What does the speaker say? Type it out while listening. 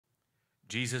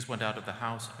Jesus went out of the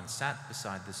house and sat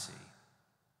beside the sea.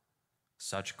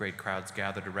 Such great crowds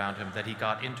gathered around him that he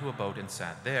got into a boat and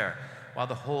sat there, while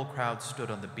the whole crowd stood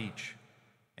on the beach,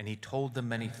 and he told them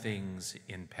many things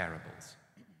in parables.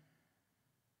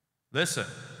 Listen,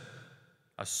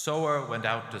 a sower went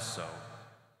out to sow,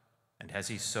 and as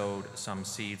he sowed, some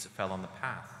seeds fell on the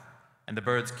path, and the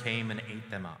birds came and ate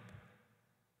them up.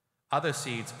 Other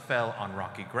seeds fell on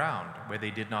rocky ground, where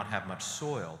they did not have much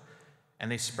soil,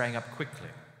 and they sprang up quickly,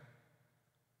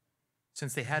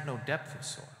 since they had no depth of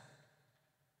soil.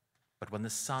 But when the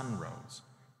sun rose,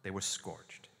 they were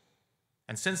scorched,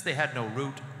 and since they had no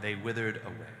root, they withered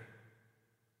away.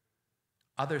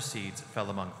 Other seeds fell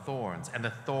among thorns, and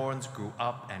the thorns grew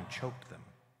up and choked them.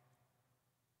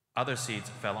 Other seeds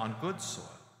fell on good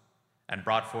soil and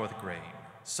brought forth grain,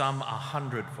 some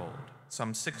 100-fold,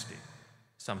 some 60,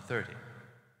 some 30.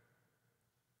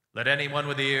 Let anyone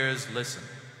with ears listen.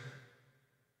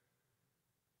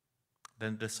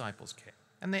 Then the disciples came,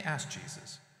 and they asked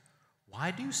Jesus,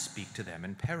 "Why do you speak to them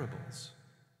in parables?"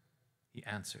 He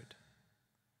answered,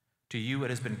 "To you it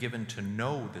has been given to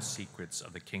know the secrets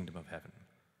of the kingdom of heaven,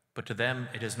 but to them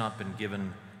it has not been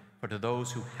given, for to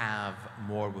those who have,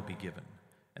 more will be given,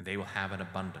 and they will have an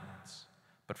abundance.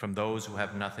 But from those who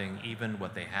have nothing, even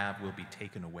what they have will be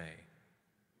taken away.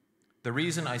 The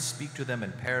reason I speak to them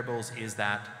in parables is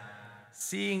that,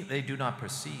 seeing they do not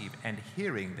perceive, and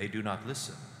hearing they do not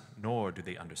listen, nor do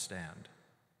they understand.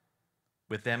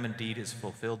 With them indeed is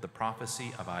fulfilled the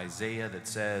prophecy of Isaiah that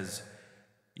says,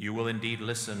 'You will indeed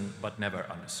listen, but never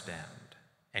understand,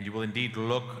 and you will indeed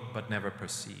look, but never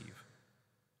perceive.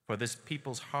 For this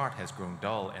people's heart has grown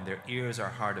dull, and their ears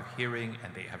are hard of hearing,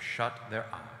 and they have shut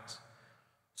their eyes,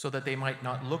 so that they might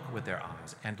not look with their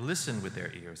eyes, and listen with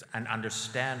their ears, and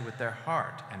understand with their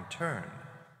heart, and turn,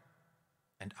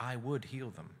 and I would heal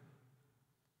them.'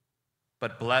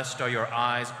 But blessed are your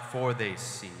eyes, for they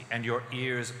see, and your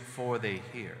ears, for they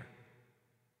hear.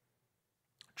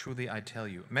 Truly I tell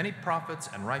you, many prophets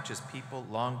and righteous people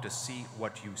longed to see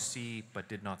what you see, but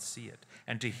did not see it,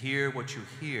 and to hear what you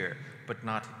hear, but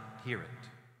not hear it.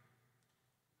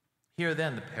 Hear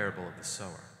then the parable of the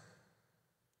sower.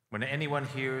 When anyone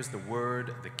hears the word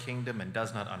of the kingdom and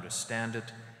does not understand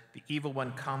it, the evil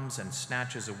one comes and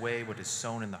snatches away what is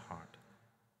sown in the heart.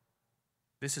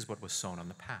 This is what was sown on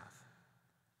the path.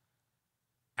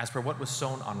 As for what was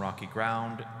sown on rocky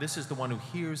ground, this is the one who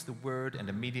hears the word and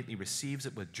immediately receives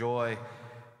it with joy,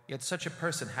 yet such a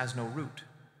person has no root,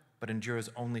 but endures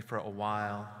only for a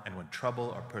while, and when trouble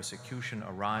or persecution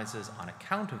arises on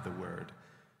account of the word,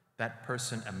 that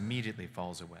person immediately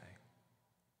falls away.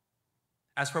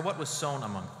 As for what was sown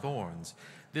among thorns,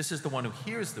 this is the one who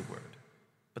hears the word,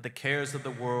 but the cares of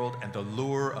the world and the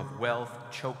lure of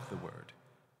wealth choke the word,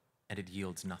 and it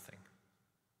yields nothing.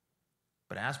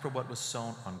 But as for what was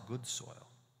sown on good soil,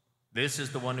 this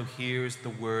is the one who hears the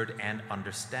word and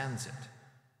understands it,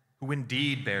 who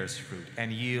indeed bears fruit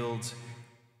and yields,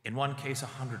 in one case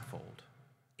 100-fold,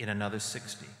 in another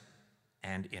 60,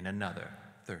 and in another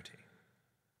 30.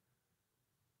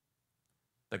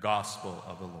 The Gospel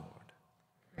of the Lord.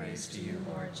 Praise to you,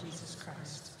 Lord Jesus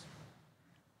Christ.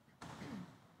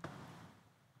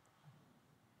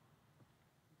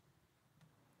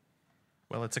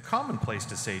 Well, it's a commonplace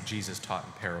to say Jesus taught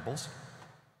in parables.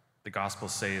 The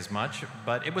Gospels say as much,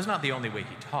 but it was not the only way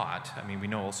he taught. I mean, we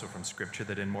know also from Scripture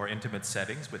that in more intimate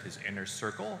settings with his inner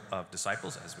circle of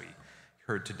disciples, as we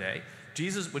heard today,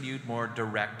 Jesus would use more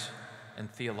direct and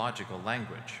theological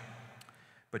language.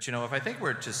 But you know, if I think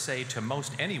we're to say to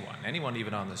most anyone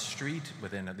even on the street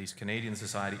within at least Canadian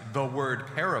society, the word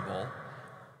parable,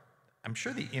 I'm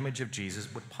sure the image of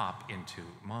Jesus would pop into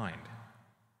mind.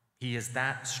 He is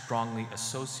that strongly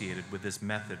associated with this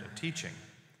method of teaching.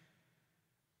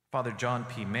 Father John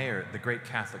P. Mayer, the great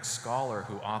Catholic scholar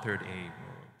who authored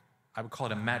I would call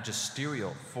it a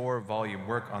magisterial 4-volume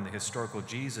work on the historical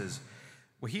Jesus,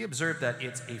 well, he observed that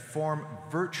it's a form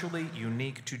virtually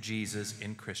unique to Jesus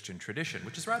in Christian tradition,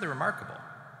 which is rather remarkable.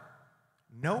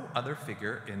 No other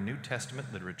figure in New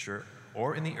Testament literature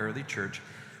or in the early church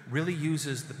really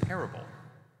uses the parable.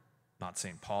 Not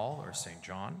St. Paul or St.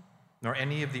 John, nor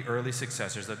any of the early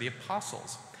successors of the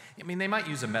apostles. I mean, they might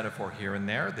use a metaphor here and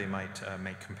there, they might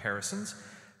make comparisons,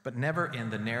 but never in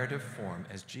the narrative form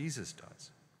as Jesus does.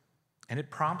 And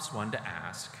it prompts one to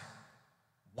ask,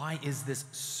 why is this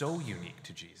so unique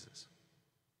to Jesus?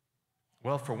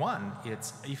 Well, for one,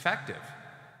 it's effective,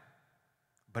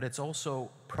 but it's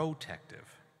also protective.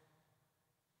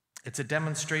 It's a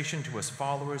demonstration to us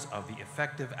followers of the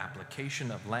effective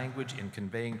application of language in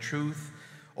conveying truth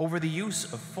over the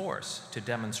use of force to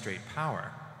demonstrate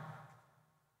power.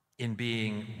 in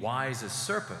being wise as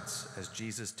serpents, as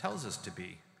Jesus tells us to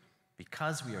be,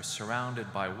 because we are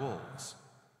surrounded by wolves.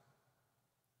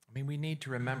 I mean, we need to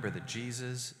remember that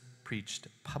Jesus preached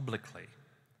publicly.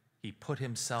 He put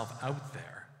himself out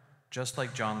there, just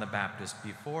like John the Baptist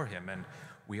before him, and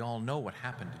we all know what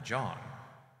happened to John.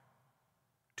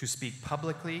 To speak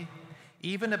publicly,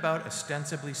 even about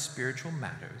ostensibly spiritual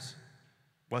matters,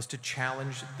 was to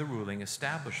challenge the ruling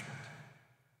establishment.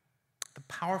 The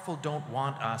powerful don't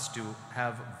want us to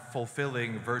have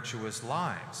fulfilling, virtuous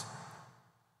lives.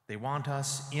 They want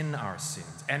us in our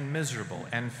sins and miserable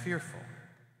and fearful,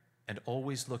 and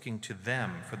always looking to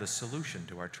them for the solution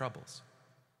to our troubles.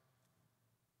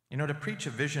 You know, to preach a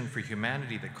vision for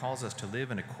humanity that calls us to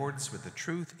live in accordance with the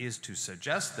truth is to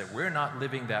suggest that we're not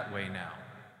living that way now.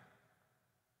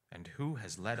 And who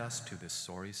has led us to this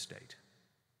sorry state?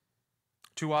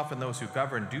 Too often those who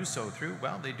govern do so through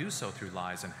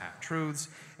lies and half-truths,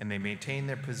 and they maintain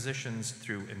their positions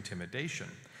through intimidation.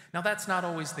 Now, that's not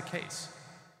always the case.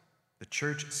 The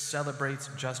church celebrates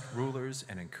just rulers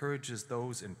and encourages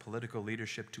those in political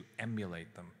leadership to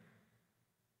emulate them.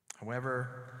 However,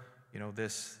 you know,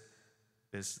 this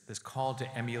call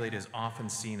to emulate is often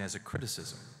seen as a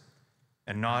criticism,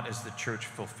 and not as the church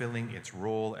fulfilling its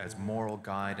role as moral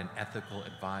guide and ethical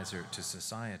advisor to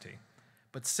society,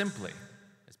 but simply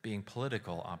as being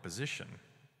political opposition.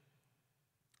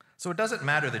 So it doesn't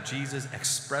matter that Jesus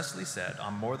expressly said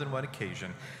on more than one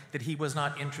occasion that he was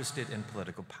not interested in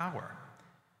political power.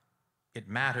 It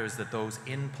matters that those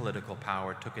in political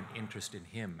power took an interest in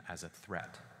him as a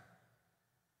threat.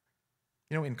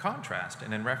 You know, in contrast,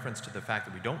 and in reference to the fact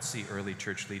that we don't see early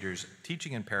church leaders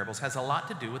teaching in parables, has a lot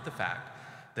to do with the fact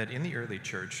that in the early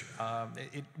church,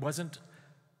 it wasn't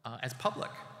as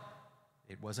public.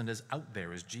 It wasn't as out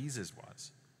there as Jesus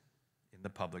was in the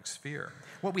public sphere.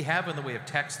 What we have in the way of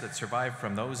texts that survive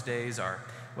from those days are,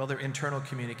 well, they're internal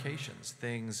communications,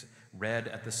 things read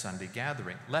at the Sunday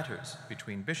gathering, letters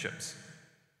between bishops,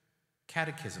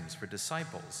 catechisms for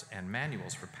disciples, and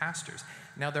manuals for pastors.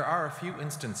 Now, there are a few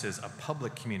instances of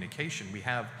public communication. We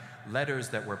have letters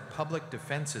that were public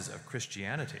defenses of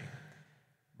Christianity,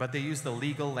 but they use the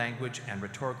legal language and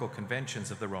rhetorical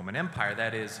conventions of the Roman Empire.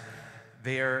 That is,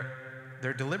 they're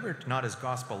delivered not as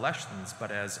gospel lessons,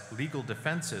 but as legal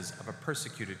defenses of a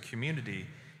persecuted community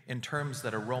in terms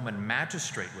that a Roman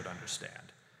magistrate would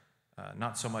understand,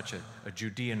 not so much a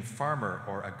Judean farmer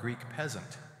or a Greek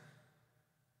peasant.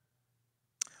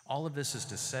 All of this is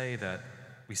to say that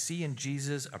we see in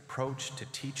Jesus' approach to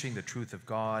teaching the truth of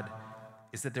God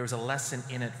is that there's a lesson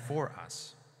in it for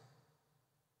us.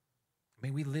 I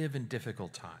mean, we live in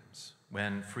difficult times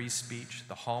when free speech,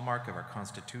 the hallmark of our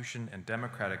Constitution and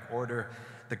democratic order,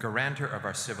 the guarantor of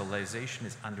our civilization,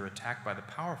 is under attack by the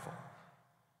powerful.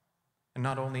 And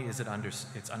not only is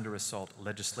it's under assault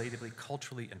legislatively,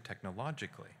 culturally, and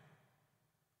technologically.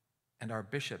 And our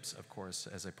bishops, of course,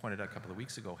 as I pointed out a couple of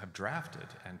weeks ago, have drafted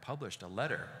and published a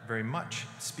letter very much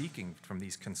speaking from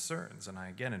these concerns. And I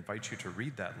again invite you to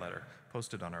read that letter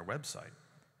posted on our website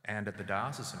and at the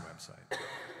diocesan website.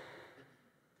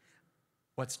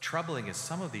 What's troubling is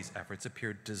some of these efforts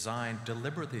appear designed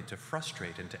deliberately to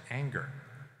frustrate and to anger,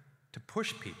 to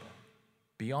push people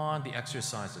beyond the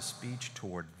exercise of speech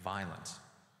toward violence.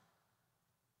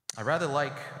 I rather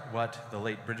like what the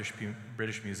late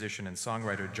British musician and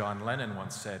songwriter John Lennon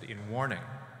once said in Warning.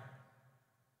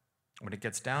 When it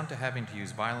gets down to having to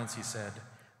use violence, he said,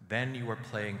 then you are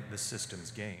playing the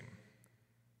system's game.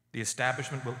 The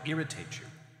establishment will irritate you,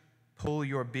 pull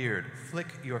your beard, flick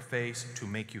your face to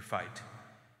make you fight.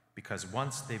 Because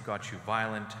once they've got you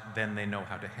violent, then they know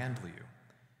how to handle you.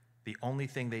 The only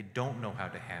thing they don't know how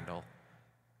to handle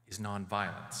is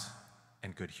nonviolence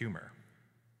and good humor.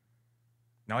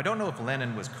 Now, I don't know if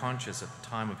Lennon was conscious at the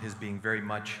time of his being very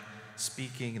much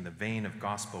speaking in the vein of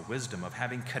gospel wisdom, of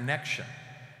having connection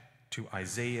to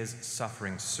Isaiah's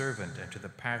suffering servant and to the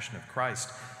passion of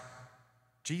Christ.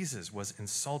 Jesus was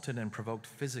insulted and provoked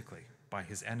physically by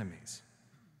his enemies.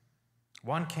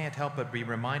 One can't help but be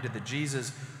reminded that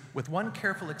Jesus, with one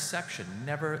careful exception,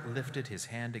 never lifted his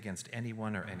hand against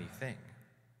anyone or anything,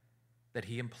 that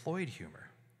he employed humor,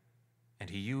 and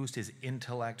he used his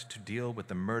intellect to deal with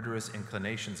the murderous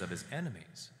inclinations of his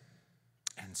enemies.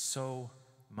 And so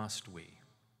must we.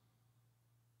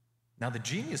 Now, the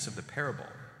genius of the parable,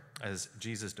 as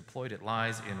Jesus deployed it,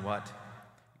 lies in what,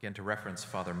 again to reference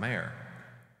Father Mayer,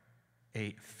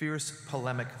 a fierce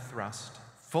polemic thrust,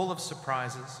 full of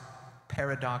surprises,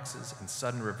 paradoxes, and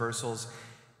sudden reversals.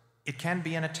 It can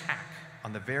be an attack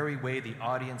on the very way the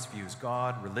audience views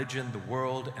God, religion, the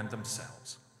world, and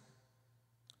themselves.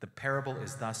 The parable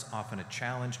is thus often a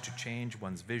challenge to change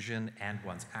one's vision and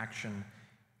one's action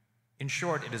In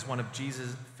short, it is one of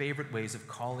Jesus' favorite ways of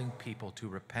calling people to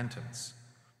repentance,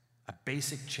 a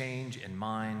basic change in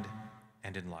mind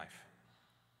and in life.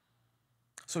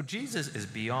 So Jesus is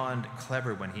beyond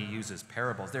clever when he uses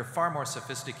parables. They're far more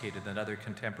sophisticated than other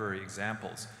contemporary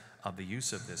examples of the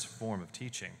use of this form of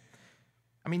teaching.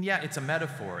 I mean, yeah, it's a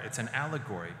metaphor, it's an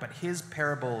allegory, but his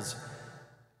parables,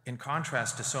 in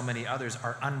contrast to so many others,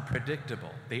 are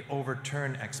unpredictable. They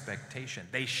overturn expectation.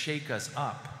 They shake us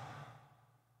up.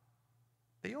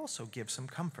 They also give some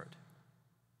comfort.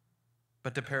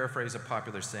 But to paraphrase a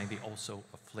popular saying, they also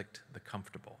afflict the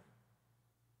comfortable.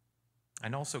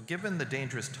 And also, given the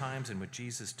dangerous times in which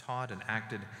Jesus taught and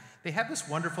acted, they have this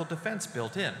wonderful defense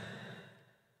built in.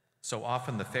 So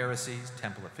often the Pharisees,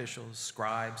 temple officials,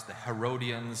 scribes, the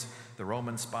Herodians, the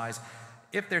Roman spies,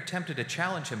 if they're tempted to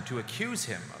challenge him, to accuse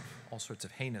him of all sorts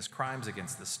of heinous crimes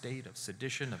against the state, of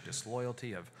sedition, of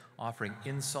disloyalty, of offering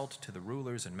insult to the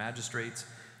rulers and magistrates,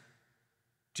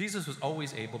 Jesus was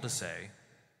always able to say,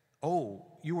 "Oh,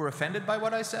 you were offended by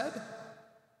what I said?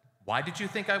 Why did you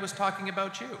think I was talking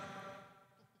about you?"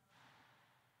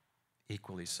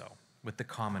 Equally so with the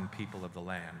common people of the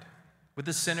land. With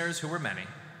the sinners, who were many,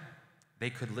 they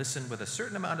could listen with a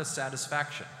certain amount of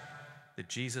satisfaction that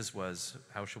Jesus was,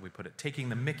 how shall we put it, taking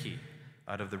the mickey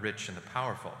out of the rich and the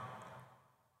powerful,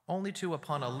 only to,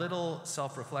 upon a little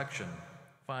self-reflection,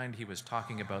 find he was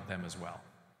talking about them as well.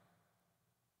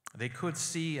 They could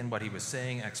see in what he was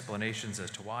saying explanations as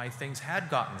to why things had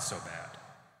gotten so bad.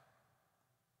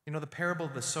 You know, the parable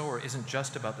of the sower isn't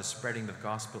just about the spreading of the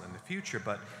gospel in the future,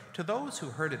 but to those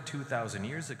who heard it 2,000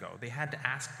 years ago, they had to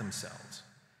ask themselves,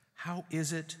 how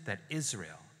is it that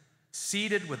Israel,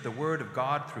 seated with the word of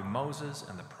God through Moses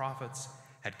and the prophets,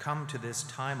 had come to this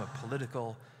time of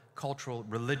political, cultural,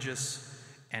 religious,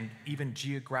 and even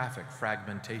geographic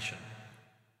fragmentation?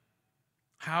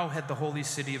 How had the holy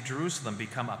city of Jerusalem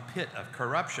become a pit of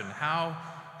corruption? How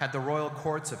had the royal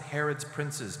courts of Herod's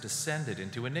princes descended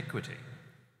into iniquity?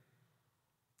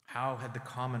 How had the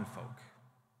common folk,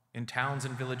 in towns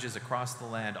and villages across the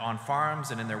land, on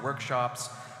farms and in their workshops,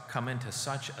 come into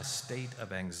such a state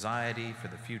of anxiety for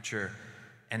the future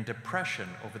and depression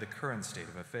over the current state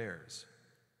of affairs?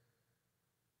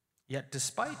 Yet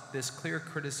despite this clear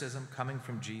criticism coming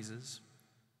from Jesus,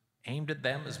 aimed at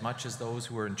them as much as those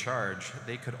who were in charge,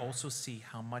 they could also see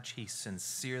how much he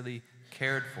sincerely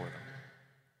cared for them,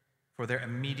 for their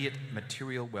immediate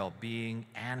material well-being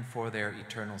and for their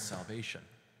eternal salvation.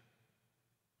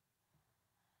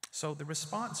 So the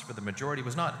response for the majority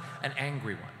was not an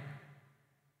angry one,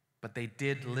 but they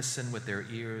did listen with their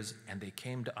ears and they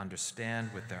came to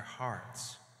understand with their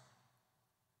hearts.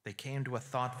 They came to a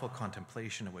thoughtful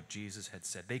contemplation of what Jesus had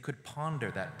said. They could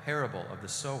ponder that parable of the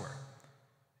sower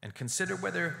and consider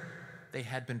whether they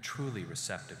had been truly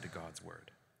receptive to God's word.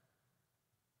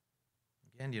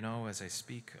 Again, you know, as I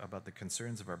speak about the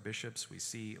concerns of our bishops, we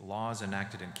see laws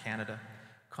enacted in Canada,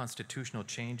 constitutional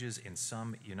changes in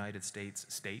some United States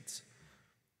states,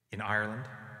 in Ireland,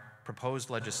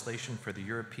 proposed legislation for the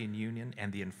European Union,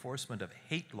 and the enforcement of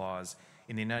hate laws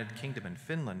in the United Kingdom and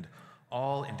Finland,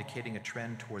 all indicating a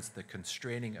trend towards the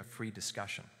constraining of free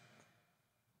discussion,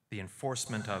 the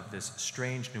enforcement of this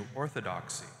strange new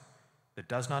orthodoxy that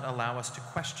does not allow us to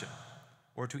question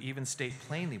or to even state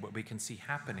plainly what we can see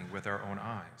happening with our own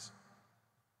eyes.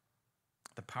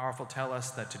 The powerful tell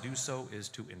us that to do so is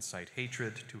to incite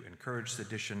hatred, to encourage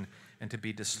sedition, and to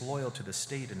be disloyal to the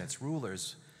state and its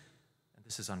rulers, and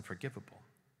this is unforgivable.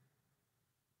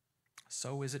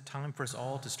 So is it time for us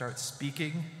all to start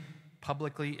speaking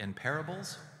publicly in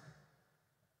parables?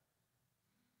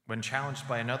 When challenged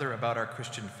by another about our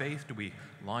Christian faith, do we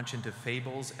launch into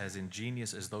fables as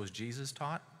ingenious as those Jesus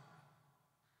taught?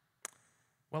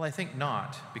 Well, I think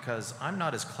not, because I'm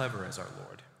not as clever as our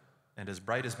Lord, and as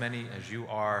bright as many as you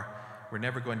are, we're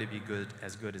never going to be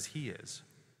as good as he is.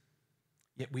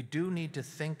 Yet we do need to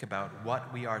think about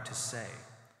what we are to say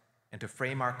and to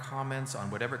frame our comments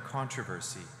on whatever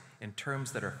controversy in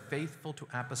terms that are faithful to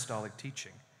apostolic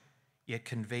teaching, yet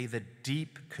convey the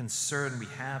deep concern we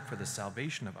have for the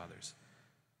salvation of others,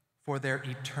 for their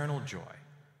eternal joy,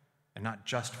 and not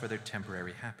just for their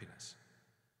temporary happiness.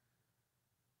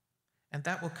 And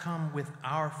that will come with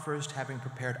our first having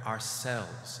prepared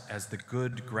ourselves as the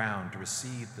good ground to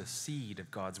receive the seed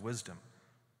of God's wisdom.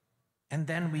 And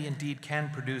then we indeed can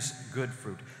produce good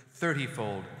fruit,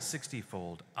 30-fold,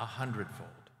 60-fold, 100-fold.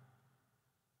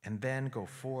 And then go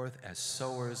forth as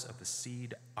sowers of the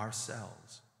seed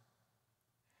ourselves,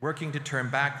 working to turn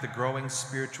back the growing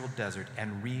spiritual desert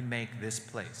and remake this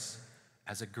place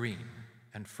as a green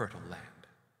and fertile land.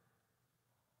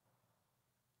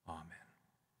 Amen.